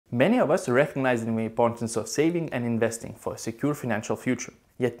Many of us recognize the importance of saving and investing for a secure financial future,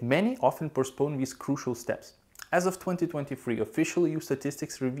 yet many often postpone these crucial steps. As of 2023, official EU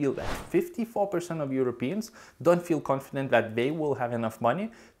statistics reveal that 54% of Europeans don't feel confident that they will have enough money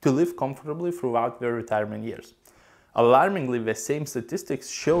to live comfortably throughout their retirement years. Alarmingly, the same statistics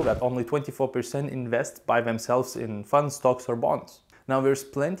show that only 24% invest by themselves in funds, stocks, or bonds. Now, there's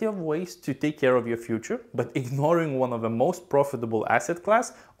plenty of ways to take care of your future, but ignoring one of the most profitable asset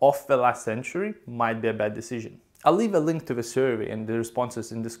class of the last century might be a bad decision. I'll leave a link to the survey and the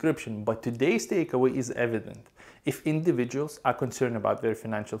responses in the description, but today's takeaway is evident. If individuals are concerned about their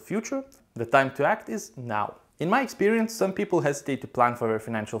financial future, the time to act is now. In my experience, some people hesitate to plan for their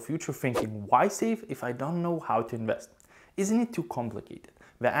financial future thinking, why save if I don't know how to invest? Isn't it too complicated?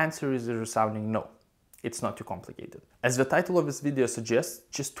 The answer is a resounding no. It's not too complicated. As the title of this video suggests,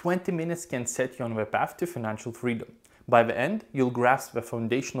 just 20 minutes can set you on the path to financial freedom. By the end, you'll grasp the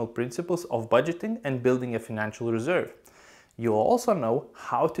foundational principles of budgeting and building a financial reserve. You'll also know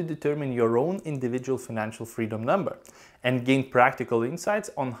how to determine your own individual financial freedom number and gain practical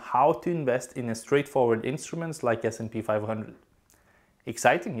insights on how to invest in straightforward instruments like S&P 500.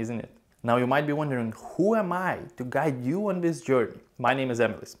 Exciting, isn't it? Now you might be wondering, who am I to guide you on this journey? My name is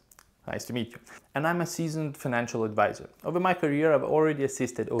Emilis. Nice to meet you. And I'm a seasoned financial advisor. Over my career, I've already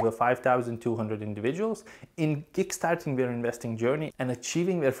assisted over 5,200 individuals in kickstarting their investing journey and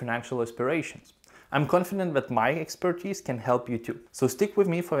achieving their financial aspirations. I'm confident that my expertise can help you too. So stick with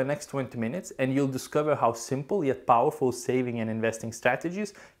me for the next 20 minutes and you'll discover how simple yet powerful saving and investing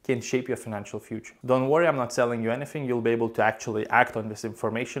strategies can shape your financial future. Don't worry, I'm not selling you anything. You'll be able to actually act on this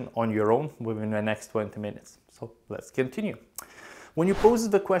information on your own within the next 20 minutes. So let's continue. When you pose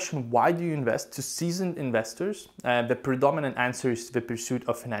the question, why do you invest, to seasoned investors, the predominant answer is the pursuit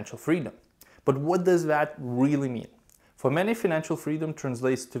of financial freedom. But what does that really mean? For many, financial freedom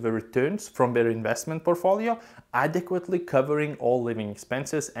translates to the returns from their investment portfolio adequately covering all living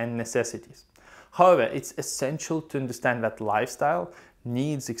expenses and necessities. However, it's essential to understand that lifestyle,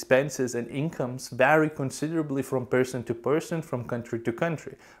 needs, expenses, and incomes vary considerably from person to person, from country to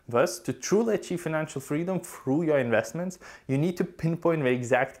country. Thus, to truly achieve financial freedom through your investments, you need to pinpoint the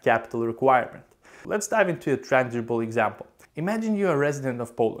exact capital requirement. Let's dive into a tangible example. Imagine you're a resident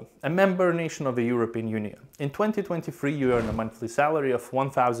of Poland, a member nation of the European Union. In 2023, you earn a monthly salary of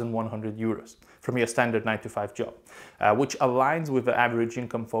 1,100 euros from your standard 9-to-5 job, which aligns with the average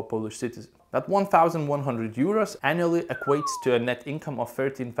income for a Polish citizen. That 1,100 euros annually equates to a net income of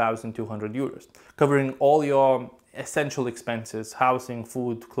 13,200 euros, covering all your essential expenses, housing,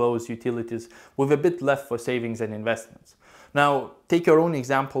 food, clothes, utilities, with a bit left for savings and investments. Now, take your own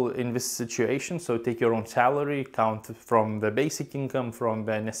example in this situation. So take your own salary, count from the basic income, from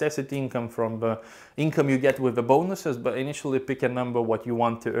the necessity income, from the income you get with the bonuses, but initially pick a number what you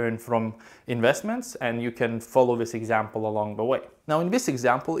want to earn from investments, and you can follow this example along the way. Now, in this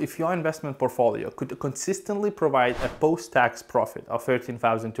example, if your investment portfolio could consistently provide a post-tax profit of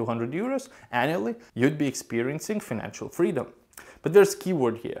 13,200 euros annually, you'd be experiencing financial freedom. But there's a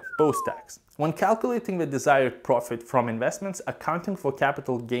keyword here, post-tax. When calculating the desired profit from investments, accounting for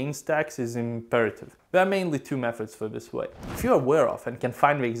capital gains tax is imperative. There are mainly two methods for this way. If you're aware of and can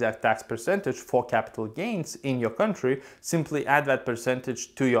find the exact tax percentage for capital gains in your country, simply add that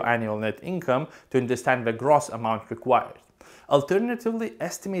percentage to your annual net income to understand the gross amount required. Alternatively,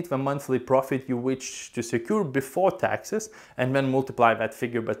 estimate the monthly profit you wish to secure before taxes and then multiply that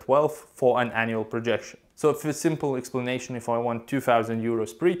figure by 12 for an annual projection. So for a simple explanation, if I want 2,000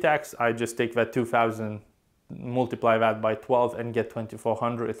 euros pre-tax, I just take that 2,000, multiply that by 12 and get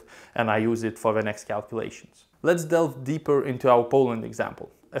 2,400, and I use it for the next calculations. Let's delve deeper into our Poland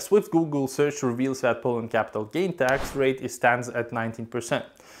example. A swift Google search reveals that Poland capital gain tax rate stands at 19%.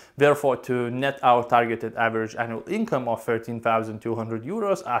 Therefore, to net our targeted average annual income of 13,200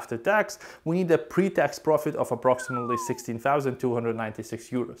 euros after tax, we need a pre-tax profit of approximately 16,296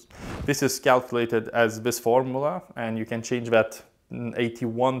 euros. This is calculated as this formula, and you can change that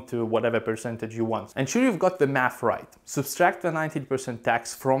 81 to whatever percentage you want. And sure, you've got the math right. Subtract the 19%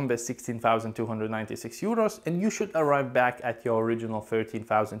 tax from the 16,296 euros and you should arrive back at your original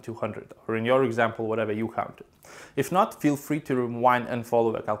 13,200, or in your example, whatever you counted. If not, feel free to rewind and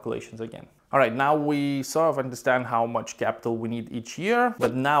follow the calculations again. All right, now we sort of understand how much capital we need each year,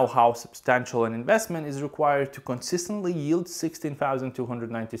 but now how substantial an investment is required to consistently yield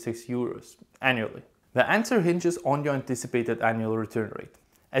 16,296 euros annually. The answer hinges on your anticipated annual return rate.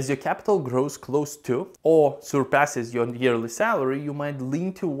 As your capital grows close to or surpasses your yearly salary, you might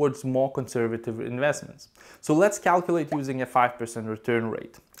lean towards more conservative investments. So let's calculate using a 5% return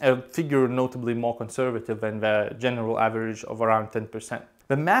rate, a figure notably more conservative than the general average of around 10%.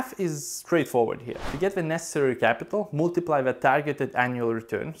 The math is straightforward here. To get the necessary capital, multiply the targeted annual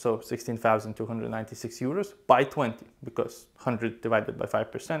return, so 16,296 euros, by 20, because 100 divided by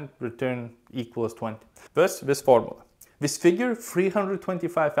 5% return equals 20. Thus, this formula. This figure,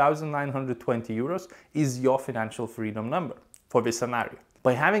 325,920 euros, is your financial freedom number for this scenario.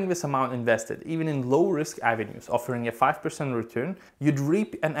 By having this amount invested, even in low-risk avenues offering a 5% return, you'd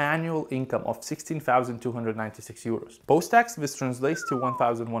reap an annual income of 16,296 euros. Post-tax, this translates to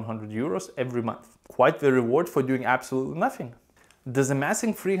 1,100 euros every month. Quite the reward for doing absolutely nothing. Does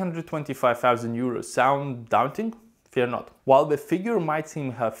amassing 325,000 euros sound daunting? Fear not. While the figure might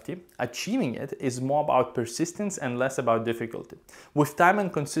seem hefty, achieving it is more about persistence and less about difficulty. With time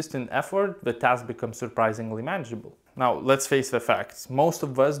and consistent effort, the task becomes surprisingly manageable. Now, let's face the facts. Most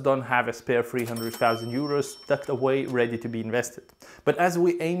of us don't have a spare 300,000 euros tucked away ready to be invested. But as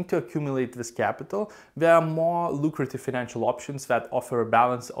we aim to accumulate this capital, there are more lucrative financial options that offer a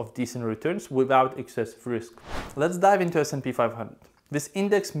balance of decent returns without excessive risk. Let's dive into S&P 500. This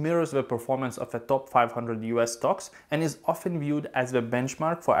index mirrors the performance of the top 500 US stocks and is often viewed as the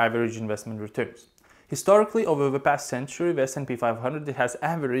benchmark for average investment returns. Historically, over the past century, the S&P 500 has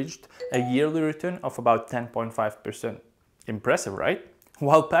averaged a yearly return of about 10.5%. Impressive, right?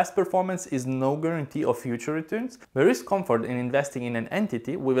 While past performance is no guarantee of future returns, there is comfort in investing in an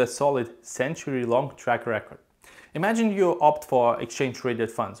entity with a solid century-long track record. Imagine you opt for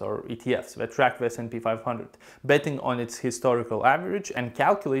exchange-traded funds or ETFs that track the S&P 500, betting on its historical average and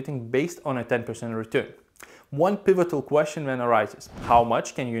calculating based on a 10% return. One pivotal question then arises: how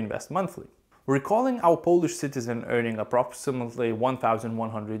much can you invest monthly? Recalling our Polish citizen earning approximately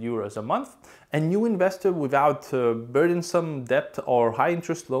 1,100 euros a month, a new investor without burdensome debt or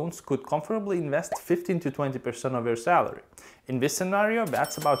high-interest loans could comfortably invest 15 to 20% of their salary. In this scenario,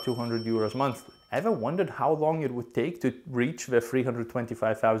 that's about 200 euros monthly. Ever wondered how long it would take to reach the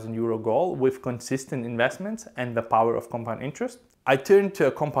 325,000 euro goal with consistent investments and the power of compound interest? I turned to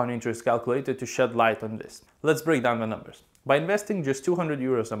a compound interest calculator to shed light on this. Let's break down the numbers. By investing just 200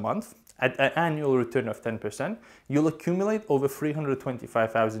 euros a month at an annual return of 10%, you'll accumulate over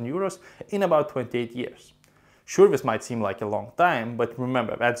 325,000 euros in about 28 years. Sure, this might seem like a long time, but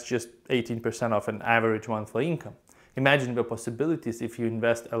remember, that's just 18% of an average monthly income. Imagine the possibilities if you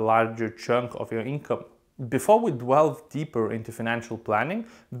invest a larger chunk of your income. Before we delve deeper into financial planning,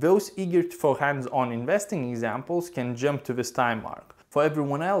 those eager for hands-on investing examples can jump to this time mark. For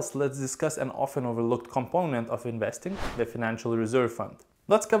everyone else, let's discuss an often overlooked component of investing, the financial reserve fund.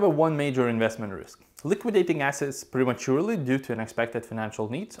 Let's cover one major investment risk: liquidating assets prematurely due to unexpected financial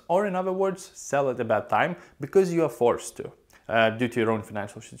needs, or in other words, sell at a bad time because you are forced to, due to your own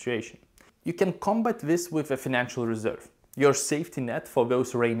financial situation. You can combat this with a financial reserve, your safety net for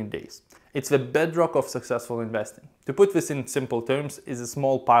those rainy days. It's the bedrock of successful investing. To put this in simple terms, is a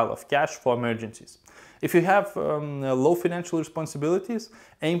small pile of cash for emergencies. If you have low financial responsibilities,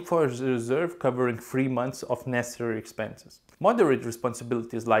 aim for a reserve covering 3 months of necessary expenses. Moderate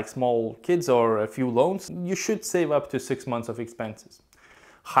responsibilities like small kids or a few loans, you should save up to 6 months of expenses.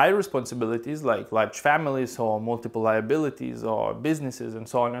 High responsibilities like large families or multiple liabilities or businesses and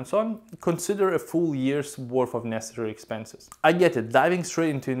so on, consider a full year's worth of necessary expenses. I get it, diving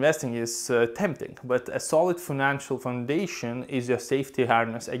straight into investing is tempting, but a solid financial foundation is your safety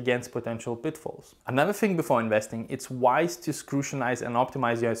harness against potential pitfalls. Another thing before investing, it's wise to scrutinize and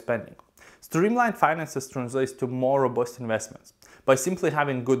optimize your spending. Streamlined finances translates to more robust investments. By simply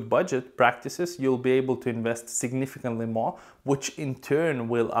having good budget practices, you'll be able to invest significantly more, which in turn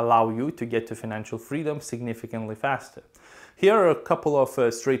will allow you to get to financial freedom significantly faster. Here are a couple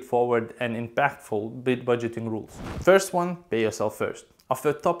of straightforward and impactful budgeting rules. First one, pay yourself first. Off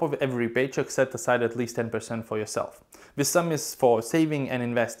the top of every paycheck, set aside at least 10% for yourself. This sum is for saving and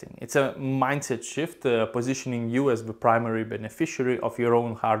investing. It's a mindset shift, positioning you as the primary beneficiary of your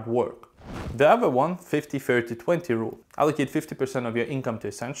own hard work. The other one, 50-30-20 rule. Allocate 50% of your income to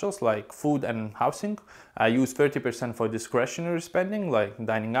essentials like food and housing. Use 30% for discretionary spending like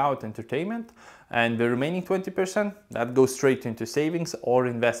dining out, entertainment. And the remaining 20%, that goes straight into savings or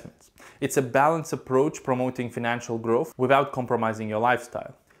investments. It's a balanced approach promoting financial growth without compromising your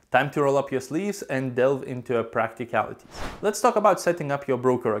lifestyle. Time to roll up your sleeves and delve into practicalities. Let's talk about setting up your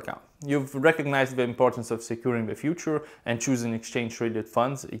broker account. You've recognized the importance of securing the future and choosing exchange-traded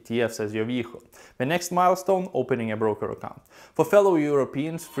funds, ETFs, as your vehicle. The next milestone, opening a broker account. For fellow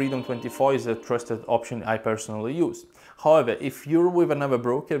Europeans, Freedom24 is a trusted option I personally use. However, if you're with another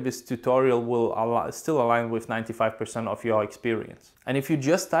broker, this tutorial will still align with 95% of your experience. And if you're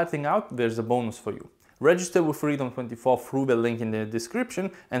just starting out, there's a bonus for you. Register with Freedom24 through the link in the description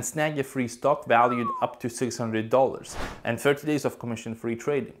and snag a free stock valued up to $600 and 30 days of commission-free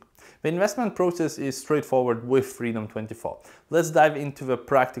trading. The investment process is straightforward with Freedom24. Let's dive into the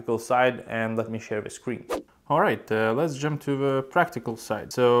practical side and let me share the screen. Alright, let's jump to the practical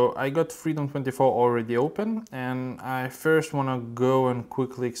side. So I got Freedom24 already open, and I first want to go and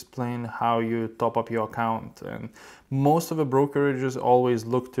quickly explain how you top up your account. And most of the brokerages always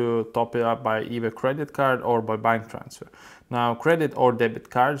look to top it up by either credit card or by bank transfer. Now, credit or debit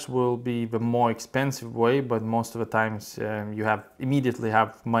cards will be the more expensive way, but most of the times you immediately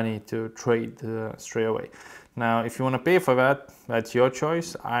have money to trade straight away. Now, if you want to pay for that, that's your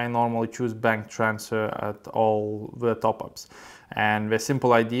choice. I normally choose bank transfer at all the top-ups. And the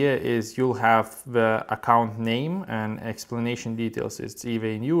simple idea is you'll have the account name and explanation details. It's either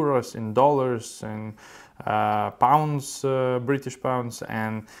in euros, in dollars, in pounds, British pounds,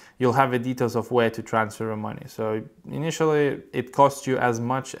 and you'll have the details of where to transfer the money. So initially it costs you as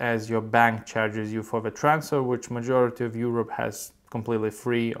much as your bank charges you for the transfer, which majority of Europe has completely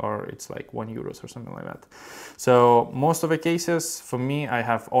free, or it's like €1 or something like that. So most of the cases for me, I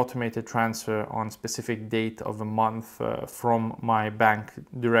have automated transfer on specific date of the month from my bank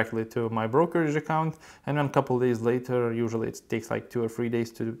directly to my brokerage account, and then a couple days later, usually it takes like 2 or 3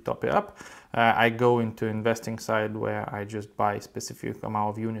 days to top it up, I go into investing side where I just buy specific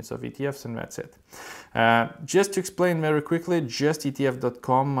amount of units of ETFs, and that's it. Just to explain very quickly,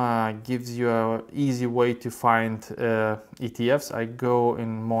 justetf.com gives you an easy way to find ETFs. I go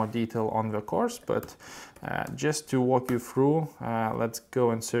in more detail on the course, but just to walk you through, let's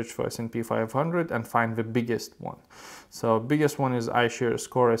go and search for S&P 500 and find the biggest one. So biggest one is iShares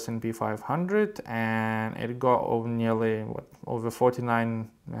Score S&P 500, and it got over nearly over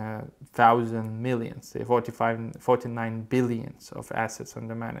 49,000 millions, say 49 billions of assets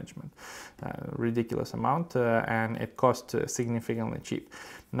under management. Ridiculous amount, and it costs significantly cheap.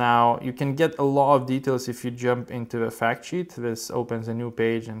 Now, you can get a lot of details if you jump into the fact sheet. This opens a new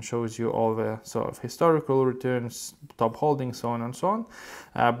page and shows you all the sort of historical returns, top holdings, so on and so on.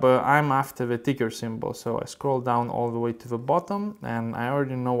 But I'm after the ticker symbol, so I scroll down all the way to the bottom, and I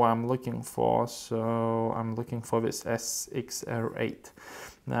already know what I'm looking for, so I'm looking for this SXR8.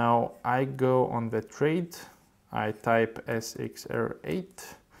 Now, I go on the trade, I type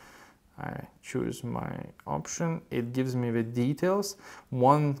SXR8. I choose my option. It gives me the details.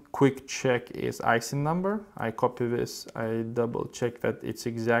 One quick check is ISIN number. I copy this. I double check that it's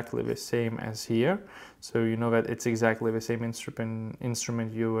exactly the same as here. So you know that it's exactly the same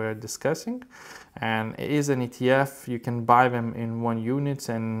instrument you were discussing. And it is an ETF. You can buy them in 1 unit,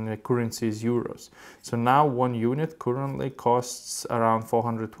 and the currency is euros. So now 1 unit currently costs around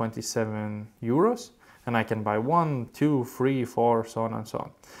 427 euros. And I can buy 1, 2, 3, 4, so on and so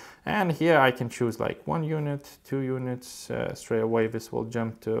on. And here I can choose like 1 unit, 2 units, straight away this will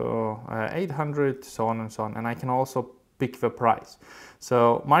jump to 800, so on and so on. And I can also pick the price.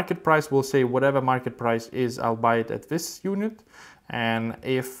 So market price will say whatever market price is, I'll buy it at this unit. And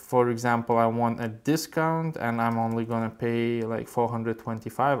if, for example, I want a discount and I'm only gonna pay like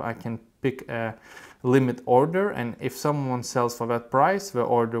 425, I can pick a limit order, and if someone sells for that price, the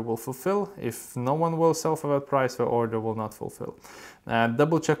order will fulfill. If no one will sell for that price, the order will not fulfill.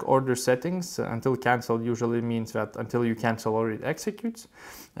 Double check order settings. Until cancelled usually means that until you cancel or it executes.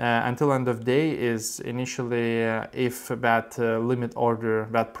 Until end of day is initially if that limit order,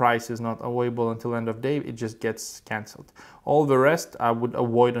 that price is not available until end of day, it just gets cancelled. All the rest I would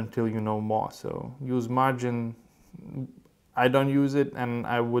avoid until you know more. So use margin. I don't use it, and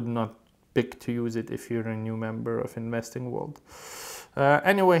I would not pick to use it if you're a new member of investing world.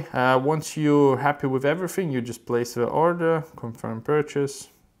 Anyway, once you're happy with everything, you just place the order, confirm purchase.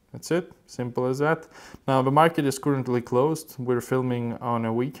 That's it, simple as that. Now the market is currently closed. We're filming on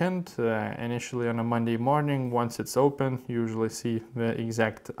a weekend, initially on a Monday morning. Once it's open, you usually see the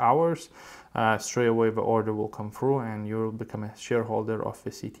exact hours. Straight away the order will come through and you'll become a shareholder of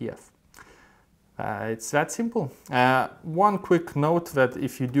this ETF. It's that simple. One quick note that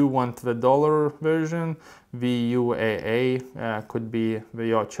if you do want the dollar version, VUAA could be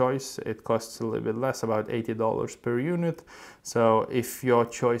your choice. It costs a little bit less, about $80 per unit. So if your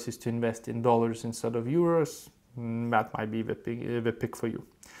choice is to invest in dollars instead of euros, that might be the pick for you.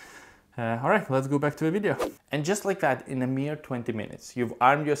 All right, let's go back to the video. And just like that, in a mere 20 minutes, you've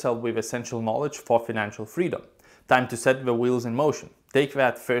armed yourself with essential knowledge for financial freedom. Time to set the wheels in motion. Take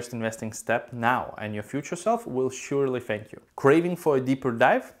that first investing step now, and your future self will surely thank you. Craving for a deeper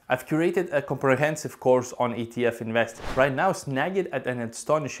dive? I've curated a comprehensive course on ETF investing. Right now, snag it at an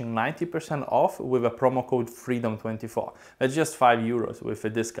astonishing 90% off with a promo code FREEDOM24. That's just €5 with a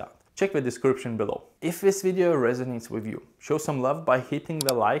discount. Check the description below. If this video resonates with you, show some love by hitting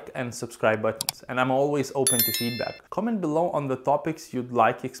the like and subscribe buttons, and I'm always open to feedback. Comment below on the topics you'd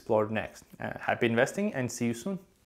like explored next. Happy investing and see you soon.